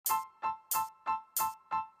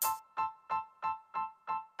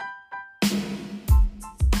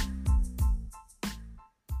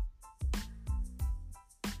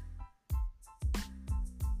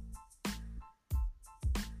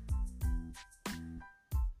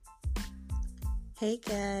Hey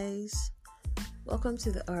guys, welcome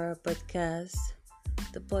to the Aura podcast.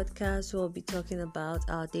 The podcast will be talking about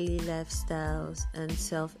our daily lifestyles and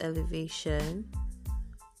self-elevation.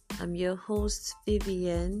 I'm your host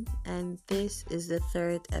Vivian, and this is the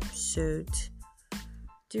third episode.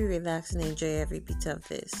 Do relax and enjoy every bit of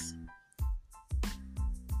this.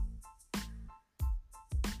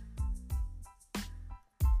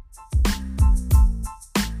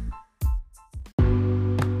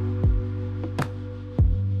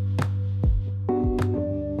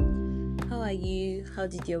 How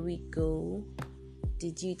did your week go?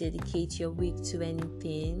 Did you dedicate your week to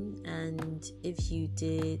anything? And if you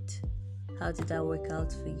did, how did that work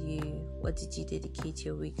out for you? What did you dedicate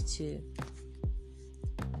your week to?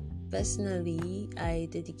 Personally, I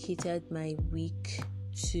dedicated my week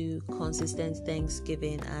to consistent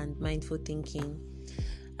Thanksgiving and mindful thinking.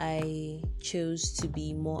 I chose to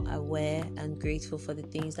be more aware and grateful for the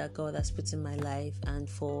things that God has put in my life and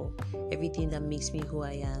for everything that makes me who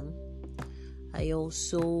I am. I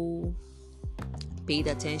also paid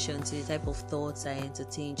attention to the type of thoughts I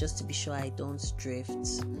entertain just to be sure I don't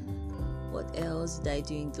drift. What else did I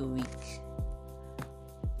do in the week?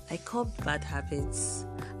 I curbed bad habits.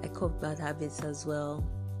 I curbed bad habits as well.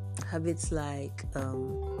 Habits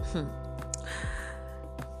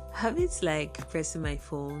like pressing my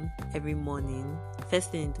phone every morning,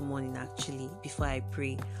 first thing in the morning actually, before I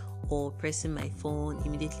pray, or pressing my phone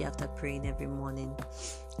immediately after praying every morning,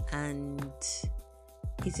 and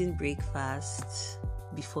eating breakfast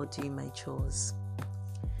before doing my chores.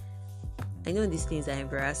 I know these things are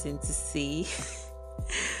embarrassing to say,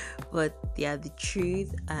 but they are the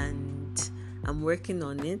truth and I'm working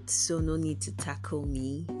on it, so no need to tackle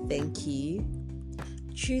me. Thank you.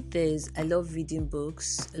 Truth is, I love reading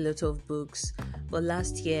books, a lot of books, but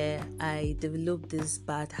last year I developed this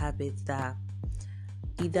bad habit that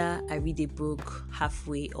either I read a book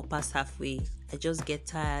halfway or past halfway, I just get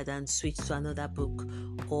tired and switch to another book,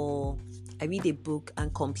 or I read a book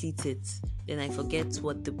and complete it, then I forget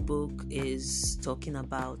what the book is talking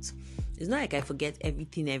about. It's not like I forget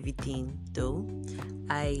everything though.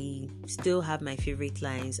 I still have my favorite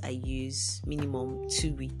lines I use minimum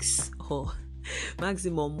 2 weeks or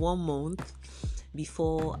maximum 1 month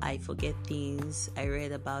before I forget things I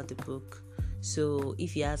read about the book. So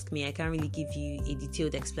if you ask me, I can't really give you a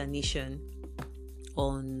detailed explanation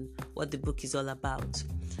on what the book is all about.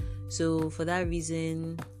 So for that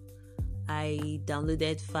reason, I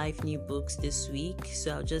downloaded 5 new books this week.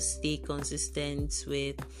 So I'll just stay consistent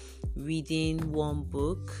with reading 1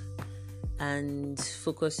 book and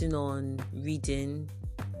focusing on reading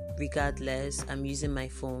regardless. I'm using my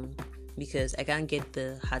phone because I can't get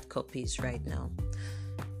the hard copies right now.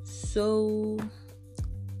 So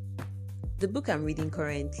the book I'm reading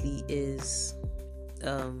currently is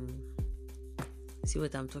see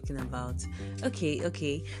what I'm talking about. Okay.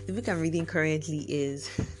 The book I'm reading currently is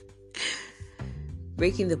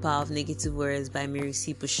Breaking the Power of Negative Words by Mary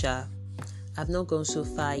C. Busha. I've not gone so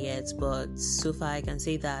far yet, but so far I can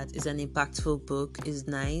say that it's an impactful book. It's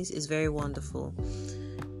nice. It's very wonderful.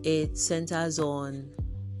 It centers on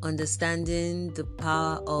understanding the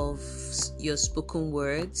power of your spoken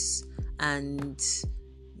words and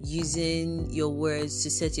using your words to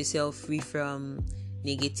set yourself free from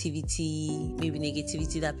negativity, maybe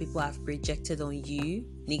negativity that people have projected on you,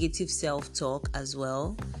 negative self-talk as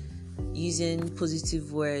well, using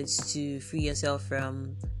positive words to free yourself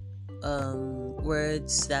from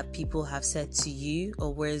words that people have said to you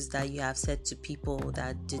or words that you have said to people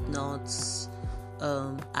that did not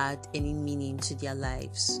add any meaning to their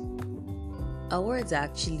lives. Our words are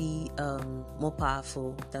actually more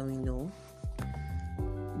powerful than we know.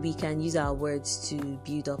 We can use our words to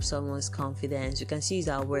build up someone's confidence. We can use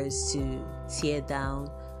our words to tear down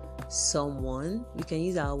someone. We can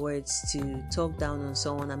use our words to talk down on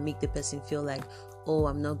someone and make the person feel like, oh,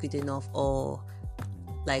 I'm not good enough, or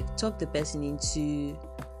like talk the person into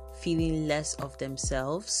feeling less of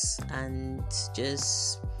themselves and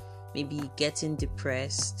just maybe getting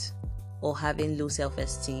depressed or having low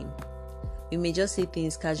self-esteem. We may just say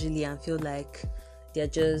things casually and feel like they're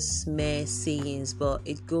just mere sayings, but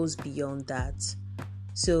it goes beyond that.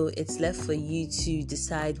 So it's left for you to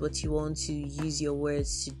decide what you want to use your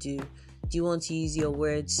words to do. Do you want to use your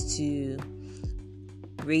words to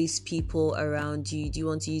raise people around you? Do you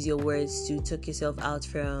want to use your words to talk yourself out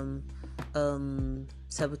from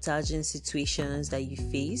sabotaging situations that you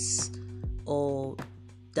face or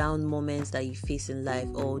down moments that you face in life?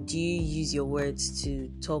 Or do you use your words to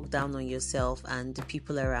talk down on yourself and the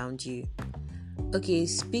people around you? Okay,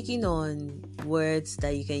 speaking on words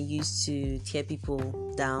that you can use to tear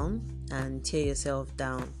people down and tear yourself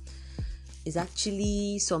down, is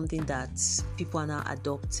actually something that people are now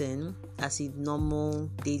adopting as a normal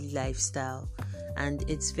daily lifestyle, and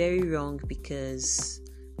it's very wrong because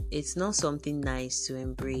it's not something nice to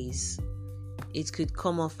embrace. It could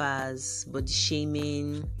come off as body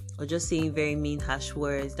shaming or just saying very mean, harsh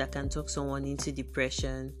words that can talk someone into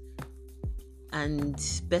depression. And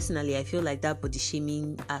personally, I feel like that body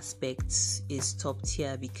shaming aspect is top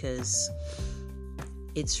tier because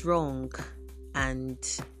it's wrong, and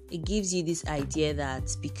it gives you this idea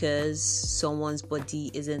that because someone's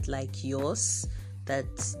body isn't like yours, that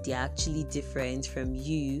they're actually different from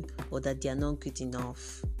you or that they're not good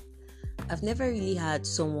enough. I've never really had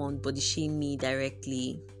someone body shame me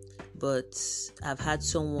directly, but I've had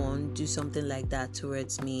someone do something like that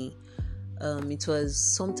towards me. It was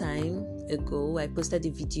some time ago. I posted a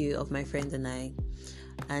video of my friend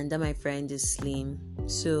and that my friend is slim.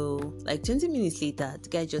 So like 20 minutes later, the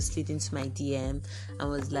guy just slid into my DM and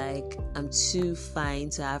was like, I'm too fine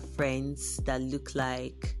to have friends that look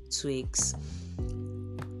like twigs.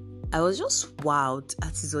 I was just wowed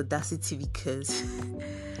at his audacity because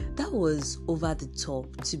that was over the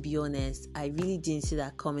top, to be honest. I really didn't see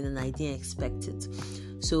that coming and I didn't expect it.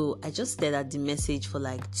 So I just stared at the message for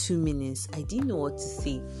like 2 minutes. I didn't know what to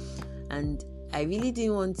say. And I really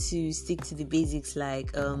didn't want to stick to the basics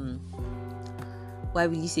like, why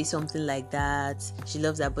will you say something like that? She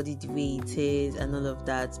loves her body the way it is and all of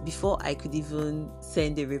that. Before I could even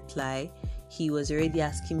send a reply, he was already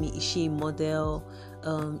asking me, is she a model?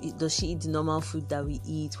 Does she eat the normal food that we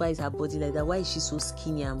eat? Why is her body like that? Why is she so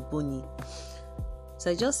skinny and bony?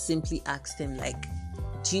 So I just simply asked him, like,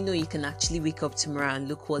 do you know you can actually wake up tomorrow and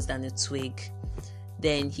look worse than a twig?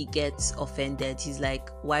 Then he gets offended. He's like,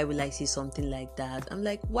 why will I say something like that? I'm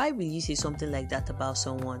like, why will you say something like that about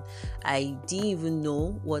someone? I didn't even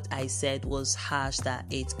know what I said was harsh, that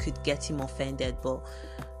it could get him offended, but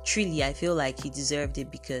truly I feel like he deserved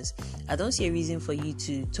it, because I don't see a reason for you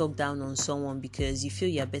to talk down on someone because you feel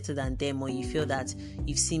you're better than them, or you feel that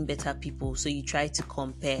you've seen better people, so you try to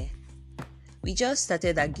compare. We just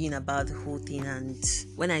started arguing about the whole thing, and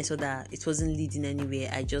when I saw that it wasn't leading anywhere,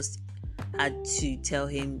 I just had to tell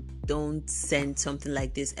him, don't send something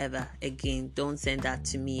like this ever again. Don't send that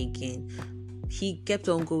to me again. He kept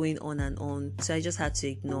on going on and on, so I just had to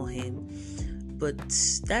ignore him. But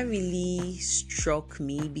that really struck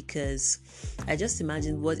me because I just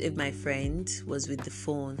imagined, what if my friend was with the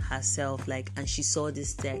phone herself, like, and she saw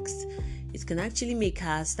this text? It can actually make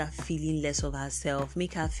her start feeling less of herself,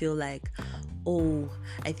 make her feel like, oh,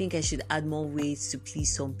 I think I should add more weight to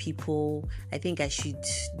please some people. I think I should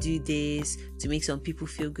do this to make some people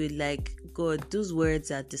feel good. Like, God, those words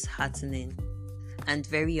are disheartening and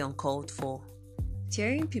very uncalled for.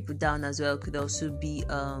 Tearing people down as well could also be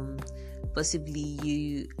possibly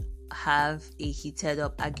you have a heated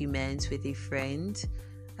up argument with a friend,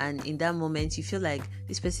 and in that moment you feel like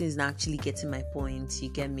this person is not actually getting my point, you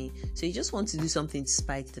get me? So you just want to do something to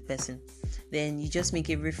spite the person. Then you just make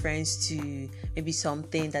a reference to maybe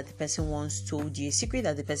something that the person once told you, a secret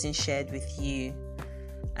that the person shared with you,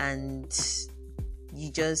 and you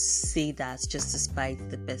just say that just to spite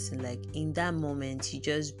the person. Like, in that moment you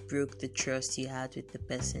just broke the trust you had with the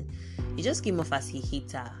person. You just came off as a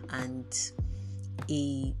hater and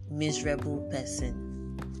a miserable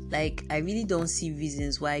person. Like, I really don't see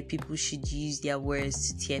reasons why people should use their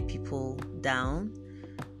words to tear people down.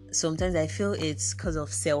 Sometimes I feel it's because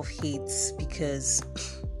of self-hate, because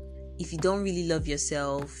if you don't really love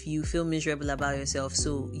yourself, you feel miserable about yourself,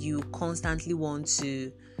 so you constantly want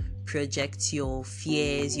to project your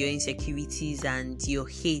fears, your insecurities, and your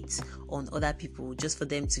hate on other people just for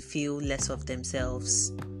them to feel less of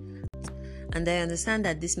themselves. And I understand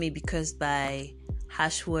that this may be caused by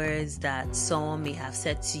harsh words that someone may have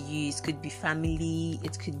said to you. It could be family,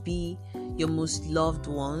 it could be your most loved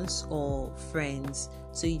ones or friends.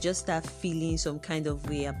 So you just start feeling some kind of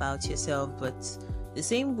way about yourself. But the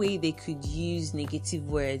same way they could use negative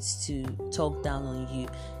words to talk down on you,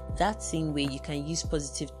 that same way you can use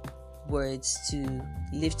positive words to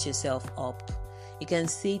lift yourself up. You can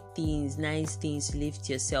say things, nice things to lift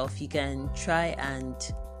yourself. You can try and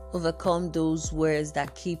overcome those words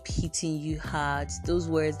that keep hitting you hard, those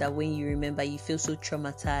words that when you remember you feel so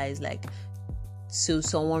traumatized, like, so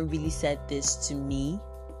someone really said this to me.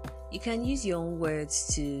 You can use your own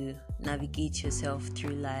words to navigate yourself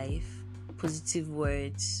through life. Positive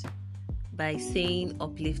words by saying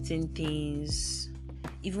uplifting things,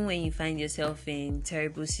 even when you find yourself in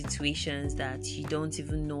terrible situations that you don't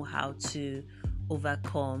even know how to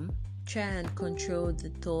overcome. Try and control the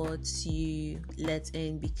thoughts you let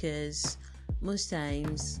in, because most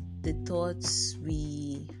times the thoughts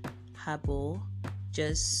we harbor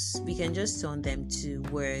we can just turn them to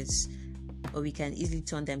words, or we can easily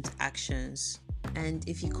turn them to actions. And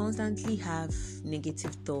if you constantly have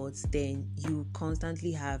negative thoughts, then you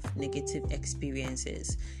constantly have negative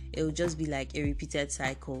experiences. It will just be like a repeated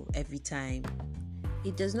cycle every time.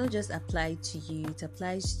 It does not just apply to you, it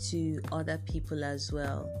applies to other people as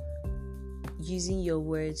well. Using your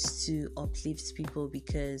words to uplift people,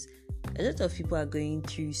 because a lot of people are going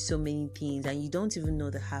through so many things and you don't even know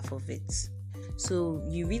the half of it. So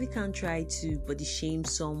you really can't try to body shame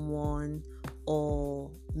someone or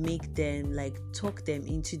make them, like, talk them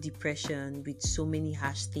into depression with so many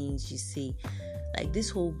harsh things you say. Like this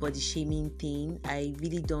whole body shaming thing, I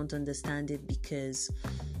really don't understand it, because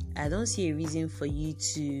I don't see a reason for you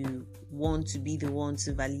to want to be the one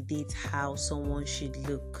to validate how someone should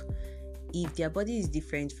look. If their body is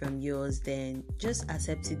different from yours, then just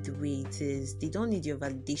accept it the way it is. They don't need your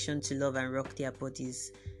validation to love and rock their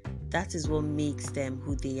bodies. That is what makes them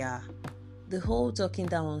who they are. The whole talking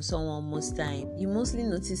down on someone, most time, you mostly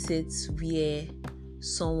notice it where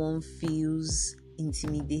someone feels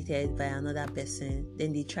intimidated by another person,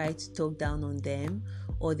 then they try to talk down on them,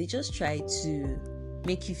 or they just try to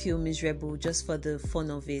make you feel miserable just for the fun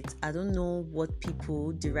of it. I don't know what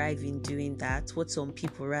people derive in doing that, what some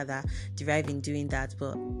people rather derive in doing that,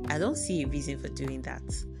 but I don't see a reason for doing that.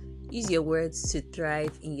 Use your words to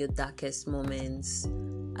thrive in your darkest moments.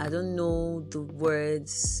 I don't know the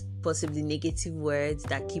words, possibly negative words,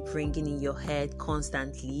 that keep ringing in your head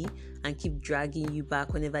constantly and keep dragging you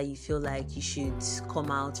back whenever you feel like you should come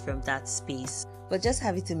out from that space. But just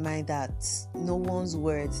have it in mind that no one's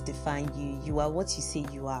words define you. You are what you say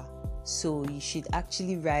you are. So you should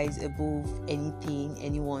actually rise above anything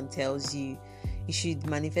anyone tells you. You should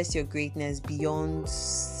manifest your greatness beyond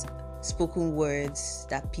spoken words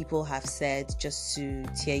that people have said just to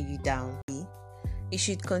tear you down. You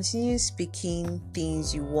should continue speaking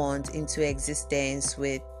things you want into existence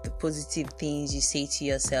with the positive things you say to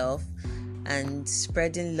yourself, and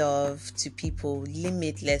spreading love to people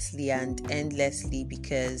limitlessly and endlessly,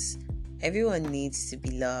 because everyone needs to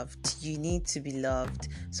be loved. You need to be loved.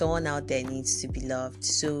 Someone out there needs to be loved.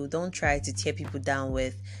 So don't try to tear people down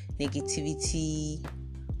with negativity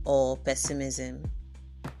or pessimism.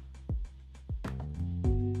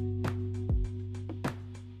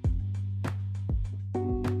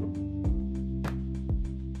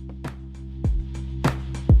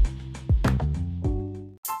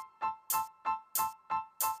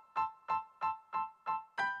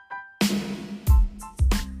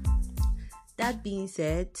 That being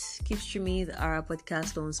said, keep streaming the Aura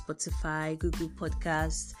podcast on Spotify, Google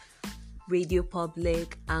Podcasts, Radio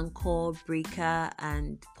Public, Anchor, Breaker,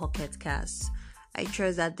 and Pocket Casts. I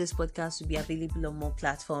trust that this podcast will be available on more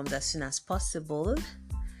platforms as soon as possible.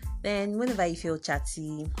 Then, whenever you feel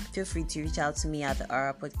chatty, feel free to reach out to me at the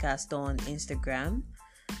Aura Podcast on Instagram.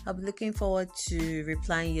 I'll be looking forward to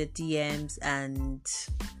replying your DMs and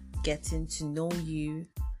getting to know you.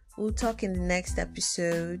 We'll talk in the next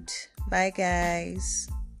episode. Bye, guys.